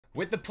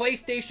With the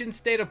PlayStation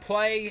State of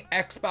Play,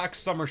 Xbox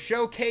Summer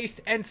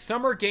Showcase, and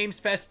Summer Games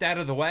Fest out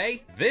of the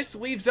way, this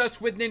leaves us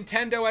with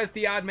Nintendo as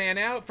the odd man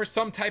out for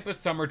some type of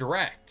Summer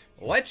Direct.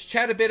 Let's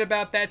chat a bit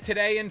about that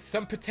today and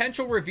some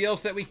potential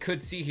reveals that we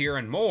could see here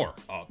and more,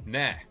 up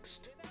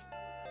next.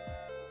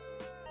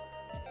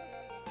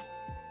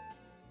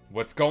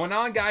 What's going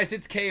on, guys?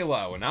 It's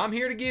Kalo, and I'm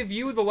here to give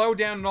you the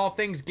lowdown on all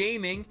things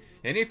gaming.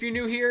 And if you're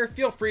new here,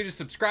 feel free to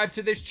subscribe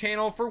to this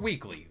channel for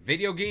weekly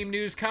video game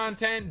news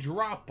content.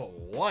 Drop a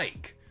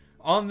like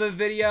on the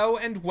video,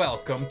 and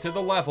welcome to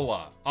the Level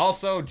Up.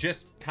 Also,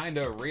 just kind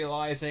of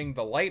realizing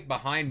the light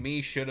behind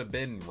me should have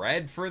been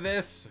red for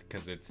this,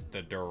 because it's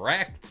the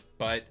Direct,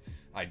 but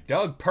I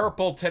dug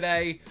purple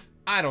today.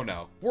 I don't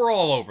know. We're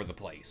all over the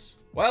place.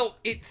 Well,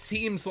 it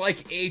seems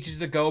like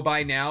ages ago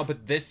by now,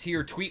 but this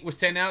here tweet was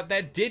sent out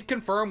that did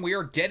confirm we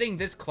are getting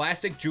this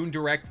classic June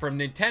Direct from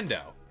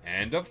Nintendo.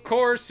 And of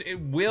course, it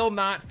will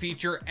not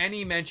feature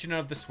any mention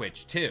of the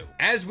Switch 2.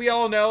 As we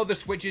all know, the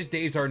Switch's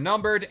days are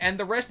numbered, and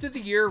the rest of the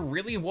year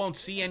really won't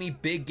see any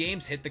big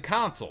games hit the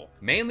console.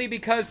 Mainly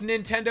because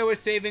Nintendo is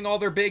saving all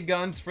their big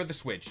guns for the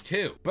Switch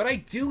 2. But I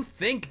do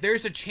think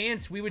there's a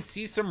chance we would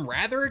see some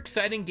rather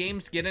exciting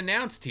games get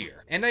announced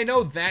here. And I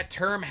know that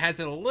term has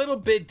a little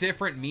bit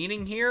different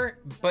meaning here,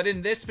 but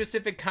in this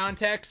specific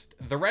context,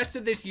 the rest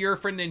of this year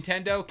for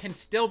Nintendo can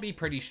still be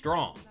pretty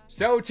strong.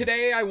 So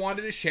today I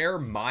wanted to share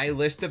my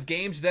list of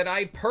games that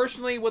I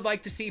personally would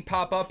like to see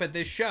pop up at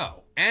this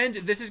show. And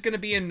this is going to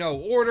be in no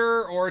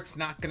order, or it's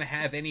not going to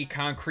have any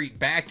concrete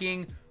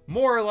backing.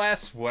 More or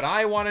less what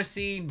I want to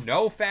see,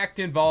 no fact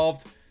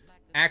involved.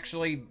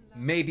 Actually,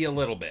 maybe a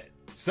little bit.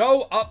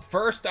 So up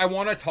first, I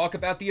want to talk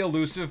about the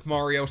elusive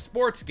Mario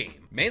sports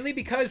game, mainly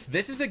because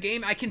this is a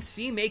game I can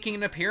see making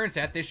an appearance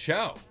at this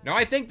show. Now,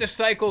 I think the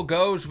cycle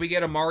goes we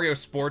get a Mario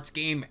sports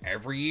game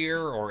every year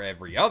or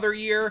every other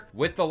year,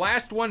 with the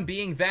last one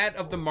being that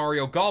of the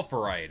Mario Golf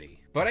variety.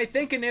 But I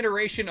think an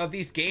iteration of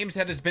these games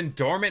that has been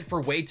dormant for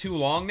way too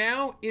long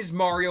now is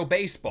Mario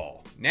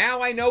Baseball.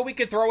 Now, I know we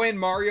could throw in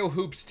Mario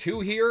Hoops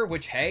 2 here,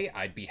 which, hey,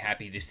 I'd be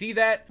happy to see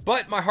that,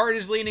 but my heart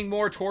is leaning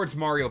more towards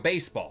Mario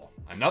Baseball.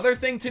 Another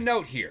thing to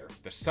note here,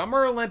 the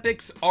Summer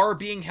Olympics are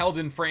being held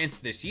in France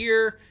this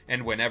year,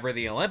 and whenever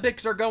the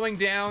Olympics are going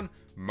down,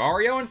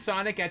 Mario and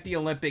Sonic at the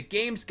Olympic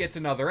Games gets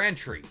another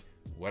entry.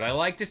 Would I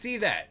like to see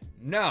that?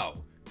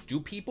 No. Do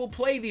people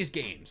play these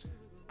games?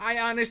 I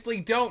honestly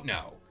don't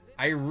know.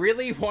 I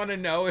really want to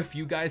know if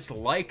you guys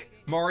like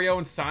Mario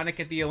and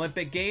Sonic at the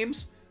Olympic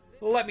Games.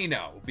 Let me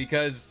know,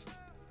 because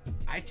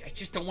I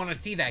just don't want to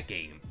see that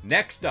game.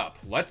 Next up,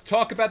 let's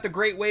talk about the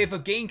great wave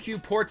of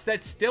GameCube ports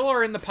that still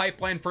are in the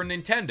pipeline for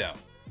Nintendo.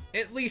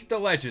 At least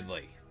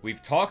allegedly.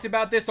 We've talked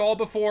about this all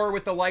before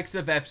with the likes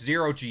of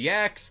F-Zero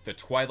GX, the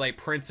Twilight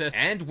Princess,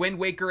 and Wind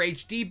Waker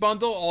HD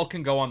bundle all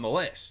can go on the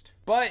list.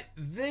 But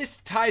this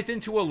ties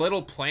into a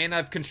little plan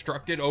I've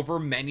constructed over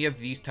many of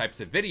these types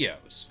of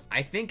videos.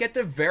 I think at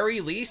the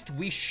very least,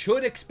 we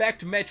should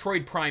expect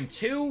Metroid Prime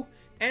 2,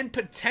 and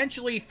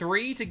potentially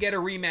 3 to get a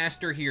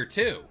remaster here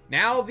too.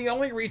 Now, the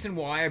only reason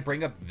why I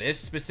bring up this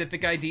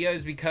specific idea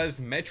is because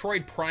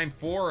Metroid Prime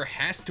 4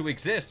 has to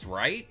exist,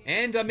 right?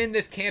 And I'm in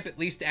this camp, at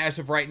least as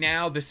of right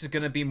now. This is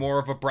gonna be more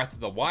of a Breath of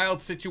the Wild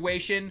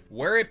situation,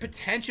 where it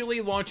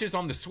potentially launches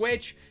on the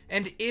Switch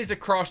and is a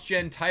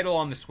cross-gen title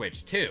on the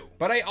Switch too.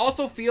 But I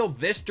also feel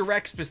this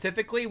Direct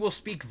specifically will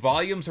speak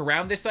volumes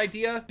around this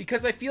idea,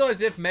 because I feel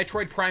as if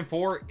Metroid Prime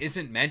 4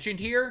 isn't mentioned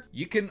here,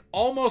 you can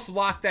almost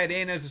lock that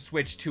in as a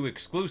Switch 2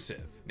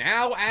 exclusive.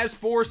 Now, as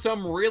for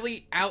some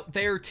really out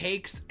there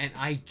takes, and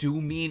I do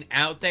mean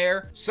out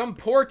there, some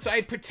ports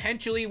I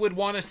potentially would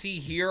want to see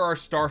here are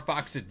Star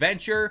Fox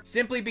Adventure,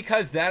 simply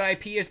because that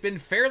IP has been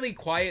fairly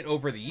quiet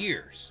over the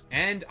years.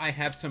 And I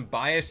have some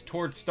bias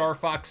towards Star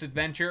Fox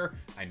Adventure.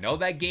 I know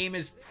that game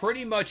is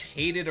pretty much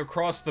hated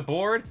across the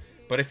board,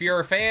 but if you're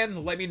a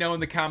fan, let me know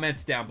in the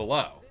comments down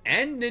below.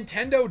 And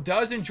Nintendo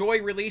does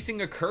enjoy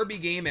releasing a Kirby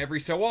game every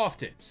so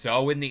often.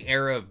 So in the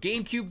era of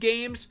GameCube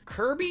games,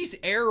 Kirby's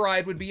Air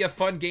Ride would be a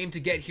fun game to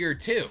get here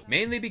too.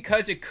 Mainly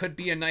because it could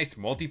be a nice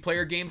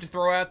multiplayer game to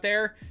throw out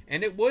there,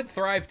 and it would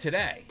thrive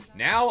today.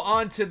 Now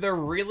on to the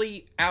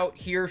really out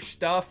here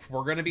stuff.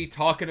 We're gonna be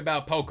talking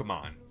about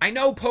Pokemon. I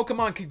know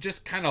Pokemon could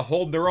just kind of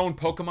hold their own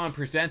Pokemon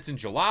Presents in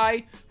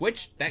July,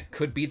 which that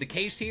could be the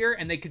case here,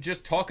 and they could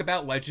just talk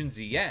about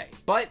Legends EA.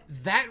 But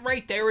that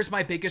right there is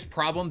my biggest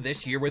problem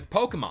this year with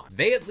Pokemon.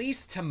 They, at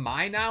least to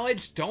my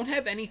knowledge, don't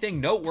have anything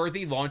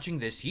noteworthy launching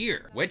this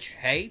year, which,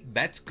 hey,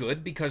 that's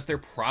good because they're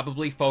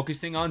probably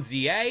focusing on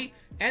ZA,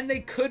 and they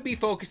could be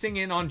focusing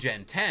in on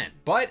Gen 10.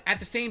 But at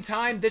the same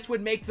time, this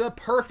would make the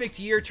perfect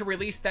year to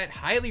release that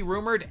highly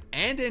rumored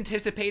and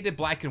anticipated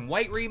Black and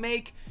White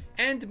remake,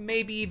 and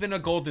maybe even a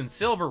Gold and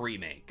Silver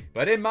remake.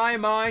 But in my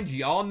mind,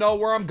 y'all know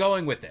where I'm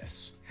going with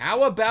this.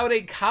 How about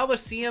a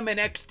Coliseum and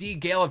XD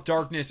Gale of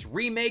Darkness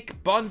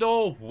remake,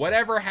 bundle,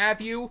 whatever have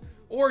you,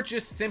 or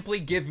just simply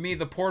give me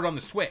the port on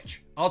the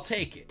Switch? I'll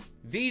take it.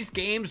 These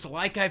games,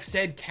 like I've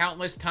said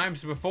countless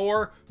times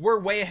before, were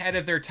way ahead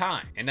of their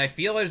time, and I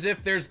feel as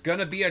if there's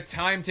gonna be a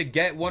time to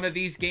get one of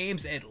these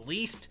games at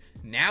least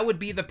now would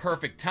be the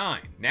perfect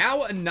time.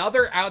 Now,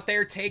 another out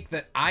there take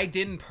that I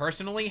didn't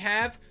personally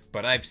have,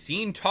 but I've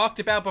seen talked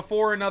about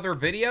before in other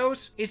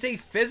videos, is a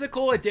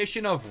physical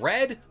edition of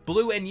red,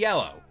 blue, and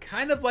yellow.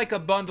 Kind of like a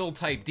bundle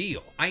type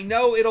deal. I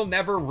know it'll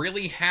never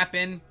really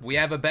happen. We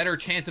have a better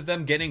chance of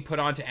them getting put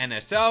onto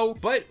NSO,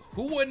 but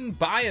who wouldn't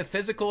buy a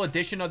physical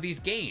edition of these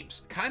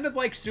games? Kind of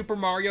like Super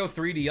Mario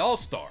 3D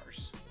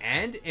All-Stars.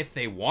 And if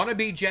they want to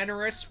be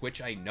generous,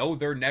 which I know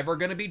they're never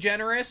going to be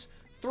generous,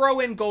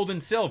 throw in gold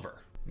and silver.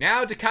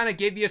 Now, to kind of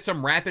give you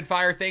some rapid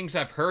fire things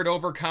I've heard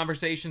over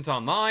conversations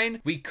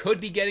online, we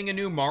could be getting a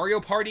new Mario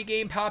Party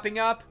game popping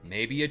up,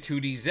 maybe a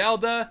 2D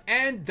Zelda,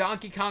 and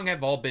Donkey Kong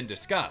have all been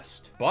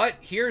discussed. But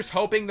here's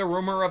hoping the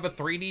rumor of a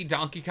 3D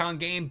Donkey Kong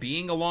game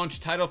being a launch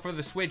title for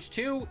the Switch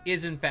 2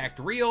 is in fact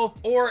real,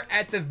 or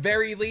at the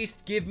very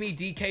least, give me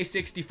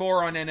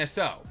DK64 on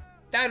NSO.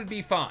 That would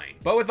be fine.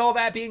 But with all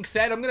that being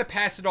said, I'm going to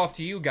pass it off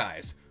to you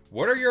guys.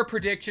 What are your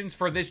predictions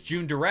for this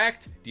June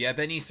Direct? Do you have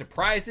any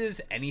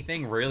surprises?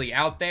 Anything really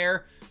out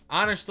there?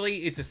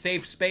 Honestly, it's a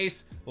safe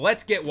space.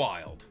 Let's get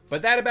wild.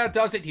 But that about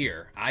does it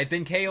here. I've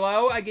been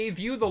Kalo. I gave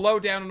you the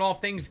lowdown on all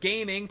things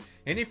gaming.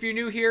 And if you're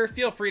new here,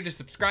 feel free to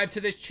subscribe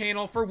to this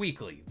channel for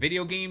weekly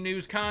video game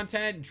news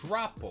content.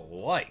 Drop a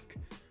like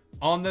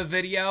on the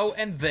video.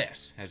 And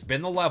this has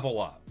been the Level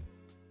Up.